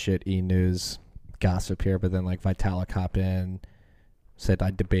some bullshit e-news gossip here, but then like Vitalik hopped in, said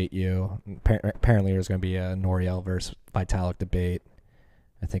I'd debate you. Apparently there's going to be a Noriel versus Vitalik debate.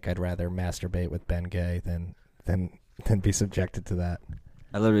 I think I'd rather masturbate with Ben Gay than be subjected to that.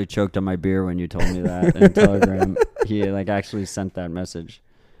 I literally choked on my beer when you told me that in Telegram. He like actually sent that message.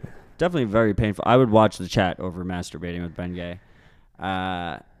 Definitely very painful. I would watch the chat over masturbating with Ben Gay.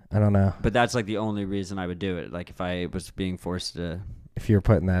 I don't know. But that's like the only reason I would do it. Like if I was being forced to... If you were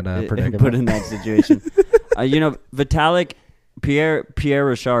put in that predicament. Put in that situation. You know, Vitalik... Pierre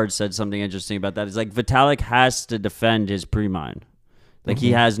Richard said something interesting about that. It's like Vitalik has to defend his pre-mine. Like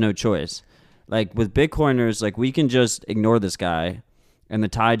he has no choice. Like with Bitcoiners, like we can just ignore this guy and the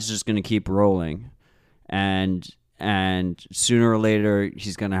tide's just going to keep rolling. And sooner or later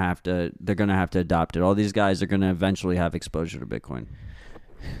they're going to have to adopt it. All these guys are going to eventually have exposure to Bitcoin.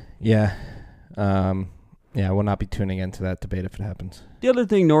 Yeah. Yeah, I will not be tuning into that debate if it happens. The other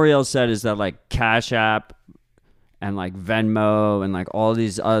thing Noriel said is that like Cash App and like Venmo and like all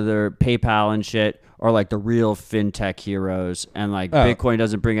these other PayPal and shit are like the real fintech heroes, and like Bitcoin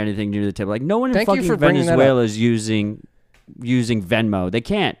doesn't bring anything new to the table. Like no one in fucking Venezuela is using Venmo. They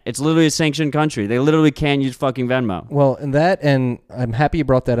can't. It's literally a sanctioned country. They literally can't use fucking Venmo. Well, and I'm happy you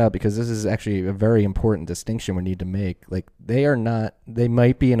brought that up because this is actually a very important distinction we need to make. Like they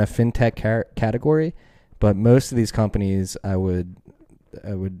might be in a fintech category, but most of these companies I would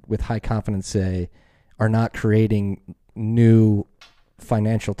with high confidence say are not creating new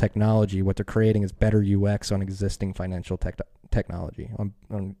financial technology. What they're creating is better UX on existing financial technology,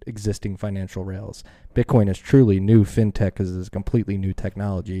 on existing financial rails. Bitcoin is truly new fintech because it's a completely new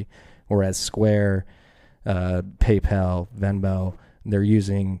technology, whereas Square, PayPal, Venmo, they're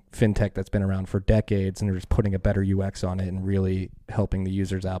using fintech that's been around for decades, and they're just putting a better UX on it and really helping the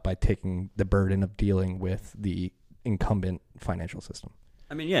users out by taking the burden of dealing with the incumbent financial system.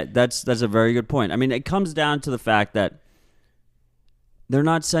 I mean, yeah, that's a very good point. I mean, it comes down to the fact that they're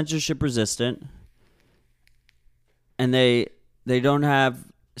not censorship resistant, and they don't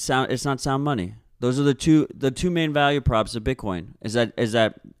have sound. It's not sound money. Those are the two main value props of Bitcoin. Is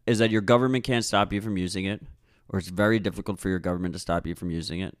that your government can't stop you from using it, or it's very difficult for your government to stop you from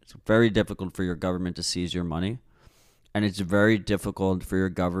using it. It's very difficult for your government to seize your money, and it's very difficult for your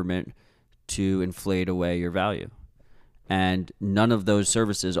government to inflate away your value. And none of those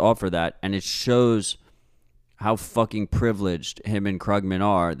services offer that, and it shows how fucking privileged him and Krugman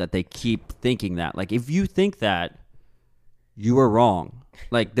are that they keep thinking that. Like, if you think that, you are wrong.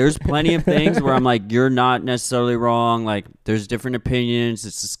 Like, there's plenty of things where I'm like, you're not necessarily wrong. Like, there's different opinions.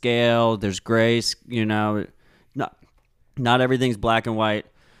 It's a scale. There's grace. You know, not everything's black and white.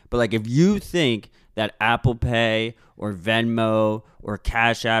 But like, if you think that Apple Pay or Venmo or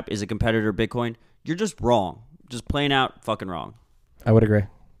Cash App is a competitor to Bitcoin, you're just wrong. Just plain out fucking wrong. I would agree.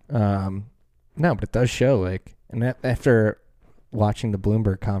 No, but it does show, like, and after watching the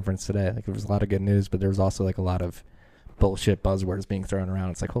Bloomberg conference today, like, there was a lot of good news, but there was also like a lot of bullshit buzzwords being thrown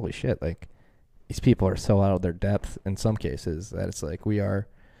around. It's like, holy shit, like, these people are so out of their depth in some cases that it's like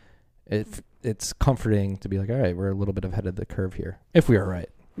it's comforting to be like, all right, we're a little bit ahead of the curve here, if we are right.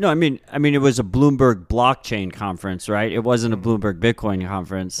 No, I mean, it was a Bloomberg blockchain conference, right? It wasn't a Bloomberg Bitcoin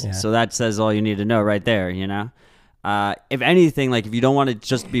conference. Yeah. So that says all you need to know right there, you know? If anything, like, if you don't want it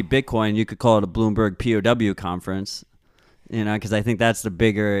just to be Bitcoin, you could call it a Bloomberg POW conference, you know, because I think that's the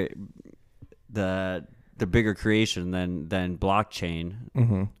bigger creation than blockchain.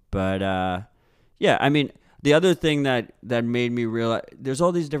 Mm-hmm. But, yeah, I mean, the other thing that made me realize, there's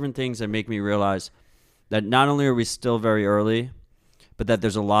all these different things that make me realize that not only are we still very early, but that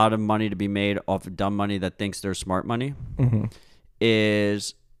there's a lot of money to be made off of dumb money that thinks they're smart money. Mm-hmm.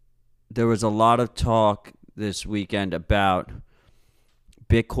 Is there was a lot of talk this weekend about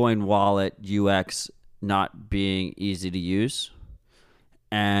Bitcoin wallet UX not being easy to use,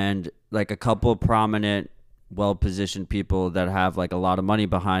 and like a couple of prominent, well-positioned people that have like a lot of money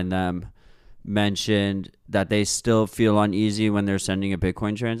behind them mentioned that they still feel uneasy when they're sending a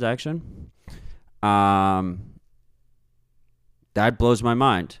Bitcoin transaction. That blows my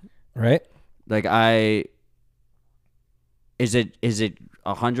mind. Right? Like, is it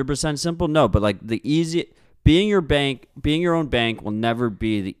 100% simple? No, but like being your own bank will never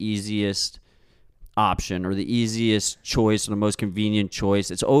be the easiest option or the easiest choice or the most convenient choice.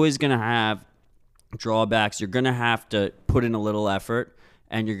 It's always going to have drawbacks. You're going to have to put in a little effort,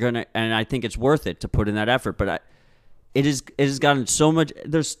 and and I think it's worth it to put in that effort. But it has gotten so much.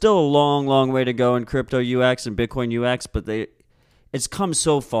 There's still a long, long way to go in crypto UX and Bitcoin UX, but it's come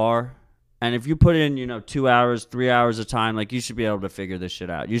so far. And if you put in, 2 hours, 3 hours of time, like, you should be able to figure this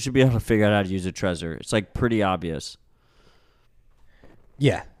shit out. You should be able to figure out how to use a Trezor. It's like pretty obvious.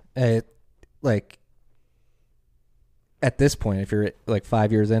 Yeah. Like, at this point, if you're like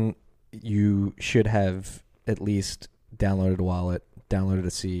 5 years in, you should have at least downloaded a wallet, downloaded a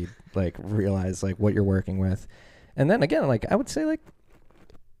seed, like, realize like what you're working with. And then again, like, I would say, like,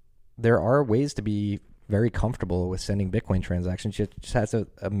 there are ways to be very comfortable with sending Bitcoin transactions. You just has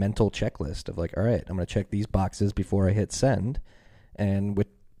a mental checklist of like, all right, I'm going to check these boxes before I hit send. And with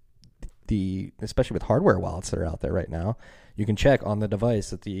especially with hardware wallets that are out there right now, you can check on the device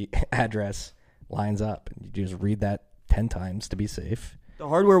that the address lines up, and you just read that 10 times to be safe. The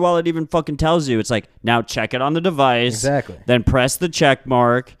hardware wallet even fucking tells you, it's like, now check it on the device. Exactly. Then press the check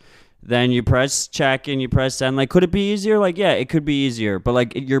mark. Then you press check and you press send. Like, could it be easier? Like, yeah, it could be easier. But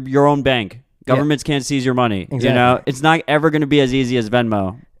like, you're your own bank. Governments can't seize your money. Exactly. It's not ever going to be as easy as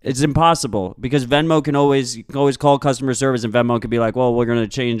Venmo. It's impossible because Venmo can always call customer service, and Venmo could be like, well, we're going to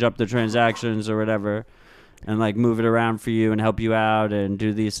change up the transactions or whatever, and like move it around for you and help you out and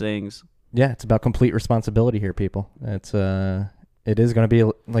do these things. Yeah, it's about complete responsibility here, people. It is going to be,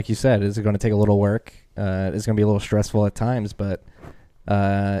 like you said, it is going to take a little work. It is going to be a little stressful at times, but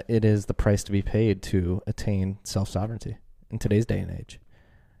it is the price to be paid to attain self-sovereignty in today's day and age.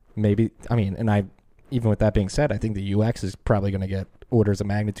 Maybe, even with that being said, I think the UX is probably going to get orders of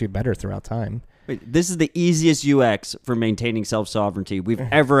magnitude better throughout time. Wait, this is the easiest UX for maintaining self-sovereignty we've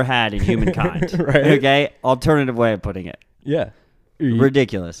ever had in humankind. Right? Okay? Alternative way of putting it. Yeah.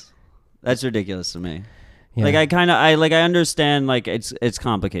 Ridiculous. That's ridiculous to me. Yeah. Like, I understand, like, it's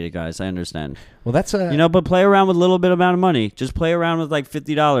complicated, guys. I understand. Well, that's but play around with a little bit amount of money. Just play around with like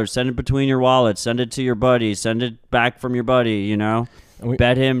 $50. Send it between your wallets. Send it to your buddy. Send it back from your buddy,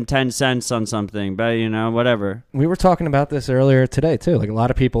 Bet him 10 cents on something. Bet, whatever. We were talking about this earlier today, too. Like, a lot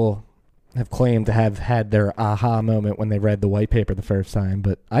of people have claimed to have had their aha moment when they read the white paper the first time,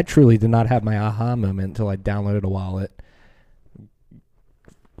 but I truly did not have my aha moment until I downloaded a wallet,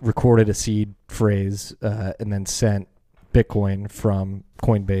 recorded a seed phrase, and then sent Bitcoin from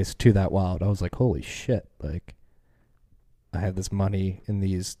Coinbase to that wallet. I was like, holy shit, like, I have this money in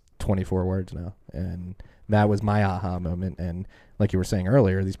these 24 words now. And that was my aha moment. And like you were saying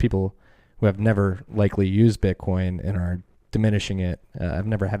earlier, these people who have never likely used Bitcoin and are diminishing it, I've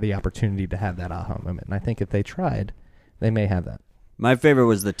never had the opportunity to have that aha moment. And I think if they tried, they may have that. My favorite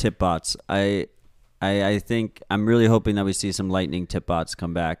was the tip bots. I think I'm really hoping that we see some Lightning tip bots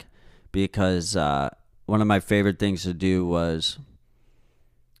come back, because one of my favorite things to do was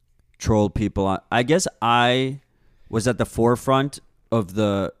troll people. I guess I was at the forefront of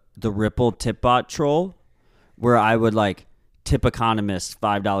the Ripple tip bot troll, where I would like tip economists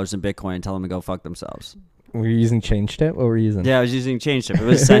 $5 in Bitcoin and tell them to go fuck themselves. Were you using ChangeTip? What were you using? Yeah, I was using ChangeTip. It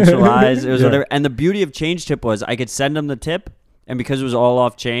was centralized. It was whatever. And the beauty of ChangeTip was I could send them the tip, and because it was all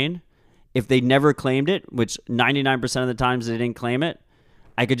off chain, if they never claimed it, which 99% of the times they didn't claim it,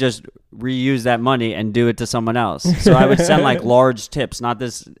 I could just reuse that money and do it to someone else. So I would send like large tips, not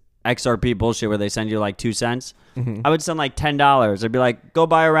this XRP bullshit where they send you like 2 cents. Mm-hmm. I would send like $10. I'd be like, go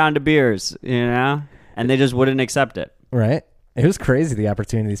buy a round of beers, and they just wouldn't accept it. Right. It was crazy the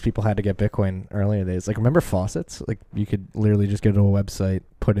opportunities people had to get Bitcoin earlier days. Like, remember faucets? Like, you could literally just go to a website,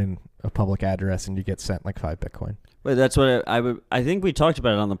 put in a public address, and you get sent like 5 Bitcoin. Wait, that's what I think we talked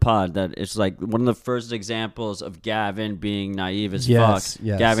about it on the pod, that it's like one of the first examples of Gavin being naive as fuck. Yes.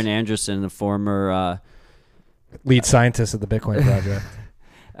 Gavin Anderson, the former lead scientist of the Bitcoin project.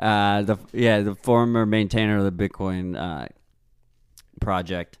 the former maintainer of the Bitcoin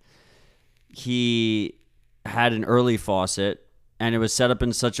project. He had an early faucet, and it was set up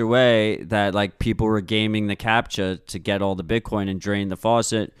in such a way that like people were gaming the CAPTCHA to get all the Bitcoin and drain the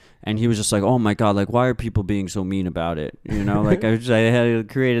faucet. And he was just like, oh my God, like, why are people being so mean about it? Like I had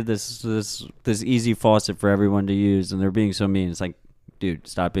created this easy faucet for everyone to use, and they're being so mean. It's like, dude,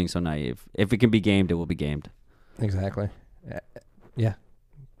 stop being so naive. If it can be gamed, it will be gamed. Exactly. Yeah.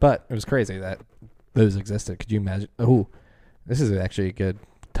 But it was crazy that those existed. Could you imagine? Oh, this is actually a good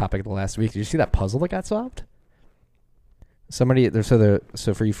topic of the last week. Did you see that puzzle that got solved? So for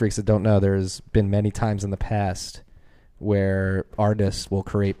you freaks that don't know, there's been many times in the past where artists will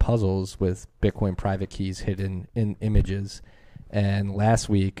create puzzles with Bitcoin private keys hidden in images. And last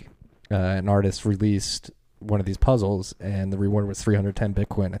week, an artist released one of these puzzles, and the reward was 310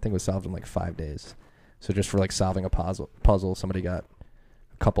 Bitcoin. I think it was solved in like 5 days. So just for like solving a puzzle, somebody got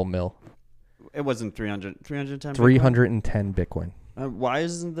a couple mil. It wasn't 310 310 Bitcoin. Why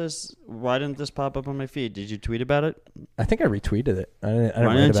didn't this pop up on my feed? Did you tweet about it? I think I retweeted it. I didn't Why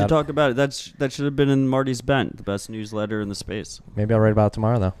write didn't you about talk about it? That should have been in Marty's Bent, the best newsletter in the space. it. Maybe I'll write about it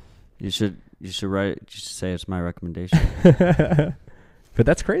tomorrow, though. You should write. You should say it's my recommendation. But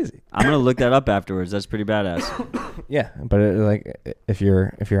that's crazy. I'm gonna look that up afterwards. That's pretty badass. Yeah, but like if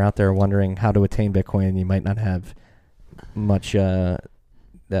you're out there wondering how to attain Bitcoin, you might not have much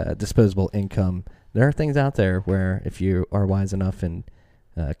disposable income. There are things out there where if you are wise enough and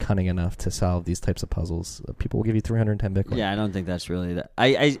cunning enough to solve these types of puzzles, people will give you 310 Bitcoin. Yeah, I don't think that's really that.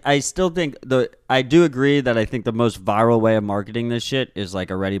 I still think I do agree that I think the most viral way of marketing this shit is like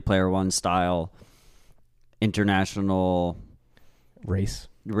a Ready Player One style international race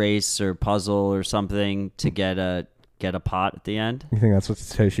or puzzle or something to get a pot at the end. You think that's what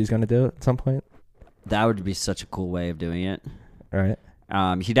Satoshi's going to do at some point? That would be such a cool way of doing it. All right.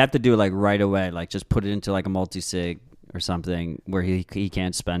 He'd have to do it like right away, like just put it into like a multi-sig or something where he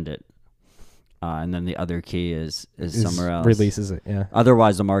can't spend it. And then the other key is somewhere else. Releases it, yeah.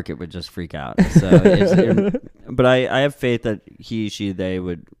 Otherwise, the market would just freak out. So, but I have faith that they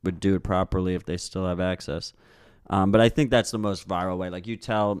would do it properly if they still have access. But I think that's the most viral way. Like you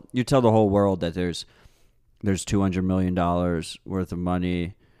tell the whole world that there's $200 million worth of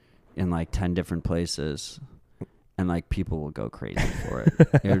money in like 10 different places, and like people will go crazy for it.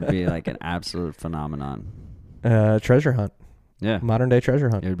 It would be like an absolute phenomenon. Treasure hunt. Yeah. Modern day treasure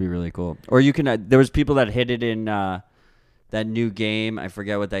hunt. It would be really cool. Or you can, there was people that hit it in that new game. I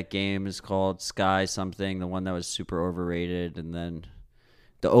forget what that game is called. Sky something. The one that was super overrated. And then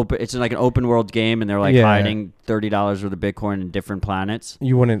it's like an open world game, and they're like hiding $30 worth of Bitcoin in different planets.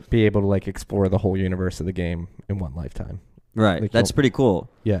 You wouldn't be able to like explore the whole universe of the game in one lifetime. Right. Like, that's pretty cool.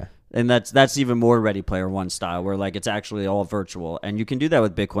 Yeah. And that's even more Ready Player One style, where like it's actually all virtual, and you can do that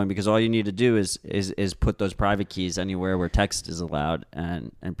with Bitcoin because all you need to do is put those private keys anywhere where text is allowed,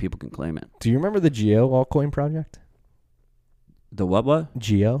 and people can claim it. Do you remember the Geo altcoin project? The what?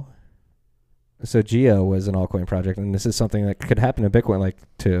 Geo. So Geo was an altcoin project, and this is something that could happen in Bitcoin, like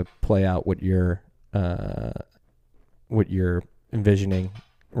to play out what you're envisioning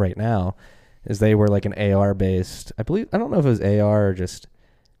right now. Is they were like an AR based. I don't know if it was AR or just.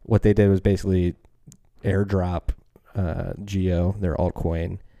 What they did was basically airdrop Geo, their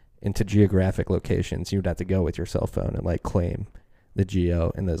altcoin, into geographic locations. You'd have to go with your cell phone and like claim the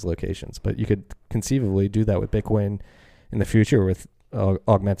Geo in those locations. But you could conceivably do that with Bitcoin in the future with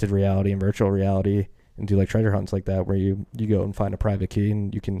augmented reality and virtual reality, and do like treasure hunts like that where you go and find a private key,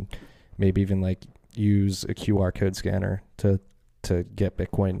 and you can maybe even like use a QR code scanner to get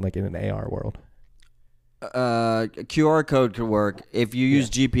Bitcoin like in an AR world. QR code could work. If you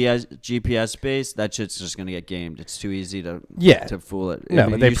use GPS based, that shit's just gonna get gamed. It's too easy to fool it. No,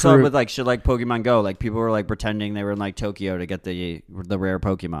 but you saw it with like shit like Pokemon Go. Like people were like pretending they were in like Tokyo to get the rare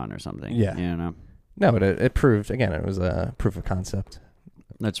Pokemon or something. Yeah, you know. No, but it proved again. It was a proof of concept.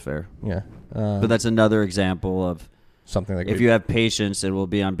 That's fair. Yeah, but that's another example of something like if you have patience, it will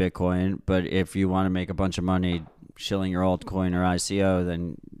be on Bitcoin. But if you want to make a bunch of money shilling your altcoin or ICO,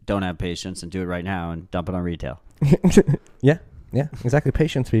 then don't have patience and do it right now and dump it on retail. Yeah, exactly.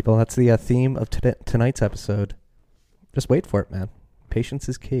 Patience, people. That's the theme of tonight's episode. Just wait for it, man. Patience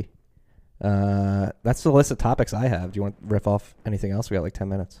is key. That's the list of topics I have. Do you want to riff off anything else? We got like 10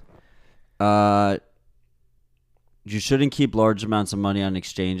 minutes. You shouldn't keep large amounts of money on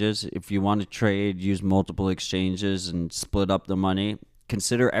exchanges. If you want to trade, use multiple exchanges and split up the money.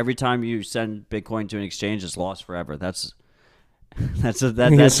 Consider every time you send Bitcoin to an exchange, it's lost forever. That's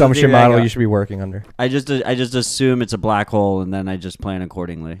the assumption model you should be working under. I just assume it's a black hole, and then I just plan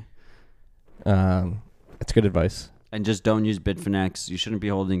accordingly. It's good advice. And just don't use Bitfinex. You shouldn't be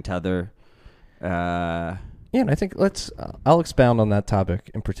holding Tether. Yeah, and I think I'll expound on that topic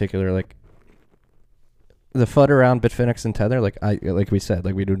in particular. Like the FUD around Bitfinex and Tether. Like we said,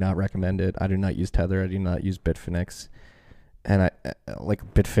 like we do not recommend it. I do not use Tether. I do not use Bitfinex. And I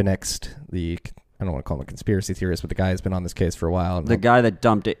like Bitfinexed I don't want to call him a conspiracy theorist, but the guy has been on this case for a while. The guy that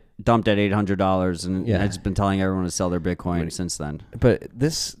dumped at $800 and has been telling everyone to sell their Bitcoin since then. But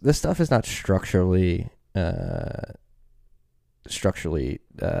this stuff is not structurally what's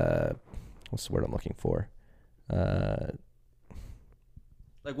the word I'm looking for?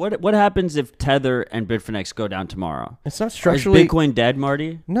 Like what happens if Tether and Bitfinex go down tomorrow? It's not structurally. Is Bitcoin dead,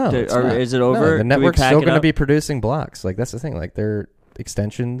 Marty? No, it's or not. Is it over? No, the network's still going to be producing blocks. Like that's the thing. Like they're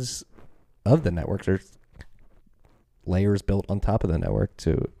extensions of the network. There's layers built on top of the network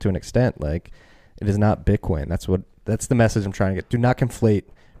to an extent. Like it is not Bitcoin. That's the message I'm trying to get. Do not conflate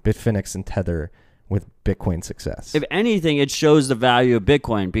Bitfinex and Tether with Bitcoin success. If anything, it shows the value of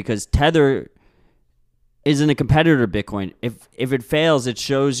Bitcoin because Tether isn't a competitor to Bitcoin. If it fails, it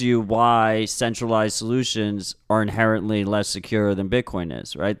shows you why centralized solutions are inherently less secure than Bitcoin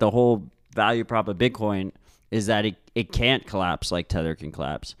is, right? The whole value prop of Bitcoin is that it can't collapse like Tether can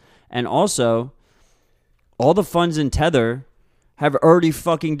collapse. And also, all the funds in Tether have already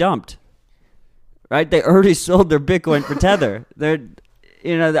fucking dumped, right? They already sold their Bitcoin for Tether.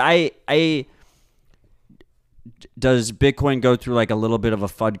 Does Bitcoin go through like a little bit of a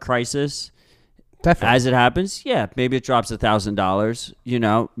FUD crisis? Definitely. As it happens, yeah, maybe it drops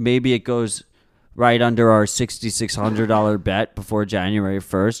 $1,000. Maybe it goes right under our $6,600 bet before January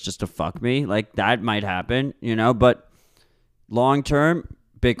 1st just to fuck me. Like that might happen, But long term,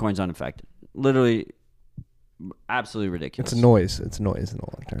 Bitcoin's unaffected. Literally, absolutely ridiculous. It's a noise. It's noise in the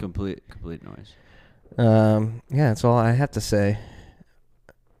long term. Complete noise. Yeah, that's all I have to say.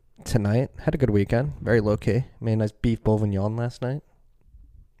 Tonight, had a good weekend. Very low key. Made a nice beef bourguignon last night.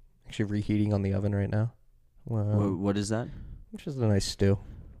 Actually reheating on the oven right now. What is that? Which is a nice stew.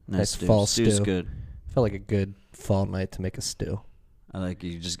 Nice stew. fall Stew's stew. good. Felt like a good fall night to make a stew. I like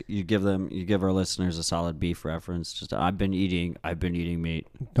you give our listeners a solid beef reference. Just I've been eating meat.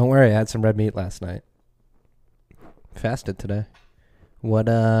 Don't worry, I had some red meat last night. Fasted today. What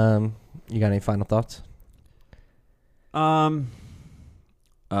you got any final thoughts? Fuck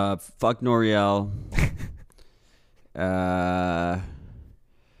Noriel.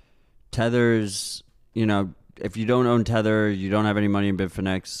 Tether's, if you don't own Tether, you don't have any money in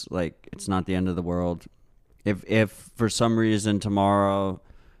Bitfinex, like it's not the end of the world. If for some reason tomorrow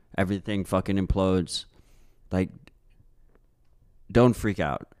everything fucking implodes, like don't freak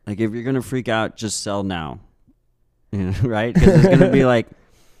out. Like if you're gonna freak out, just sell now. Right? Because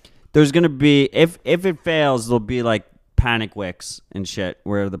there's gonna be if it fails, there'll be like panic wicks and shit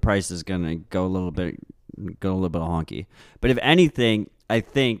where the price is gonna go a little bit honky. But if anything, I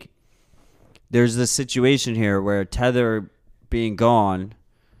think there's this situation here where Tether being gone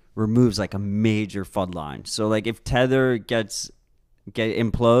removes like a major FUD line. So like if Tether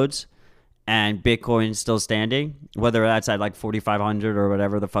implodes and Bitcoin's still standing, whether that's at like 4,500 or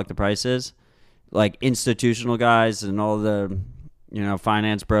whatever the fuck the price is, like institutional guys and all the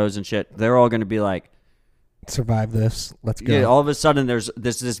finance bros and shit, they're all going to be like, survive this. Let's go. Yeah, all of a sudden there's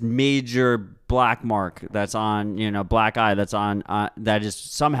this major black mark that's on, black eye that's on that is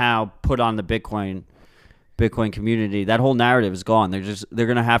somehow put on the Bitcoin community. That whole narrative is gone. They're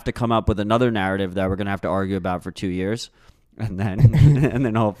going to have to come up with another narrative that we're going to have to argue about for 2 years. And then and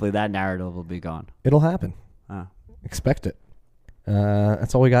then hopefully that narrative will be gone. It'll happen. Expect it.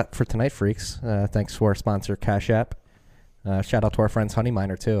 That's all we got for tonight, freaks. Thanks to our sponsor, Cash App. Shout out to our friends Honey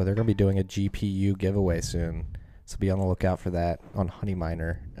Miner too. They're going to be doing a GPU giveaway soon, so be on the lookout for that on Honey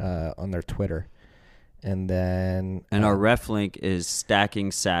Miner on their Twitter. And our ref link is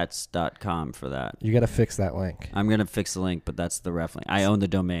stackingsats.com for that. You got to fix that link. I'm going to fix the link, but that's the ref link. I own the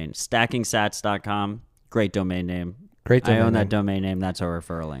domain. Stackingsats.com. Great domain name. I own that domain name. That's our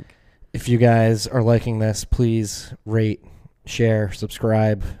referral link. If you guys are liking this, please rate, share,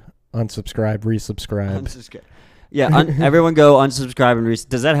 subscribe, unsubscribe, resubscribe. Yeah, everyone go unsubscribe and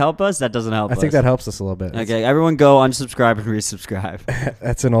does that help us? That doesn't help us. I think that helps us a little bit. Okay, everyone go unsubscribe and resubscribe.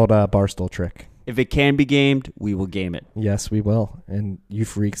 That's an old Barstool trick. If it can be gamed, we will game it. Yes, we will. And you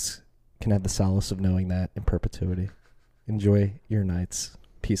freaks can have the solace of knowing that in perpetuity. Enjoy your nights.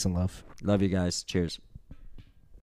 Peace and love. Love you guys. Cheers.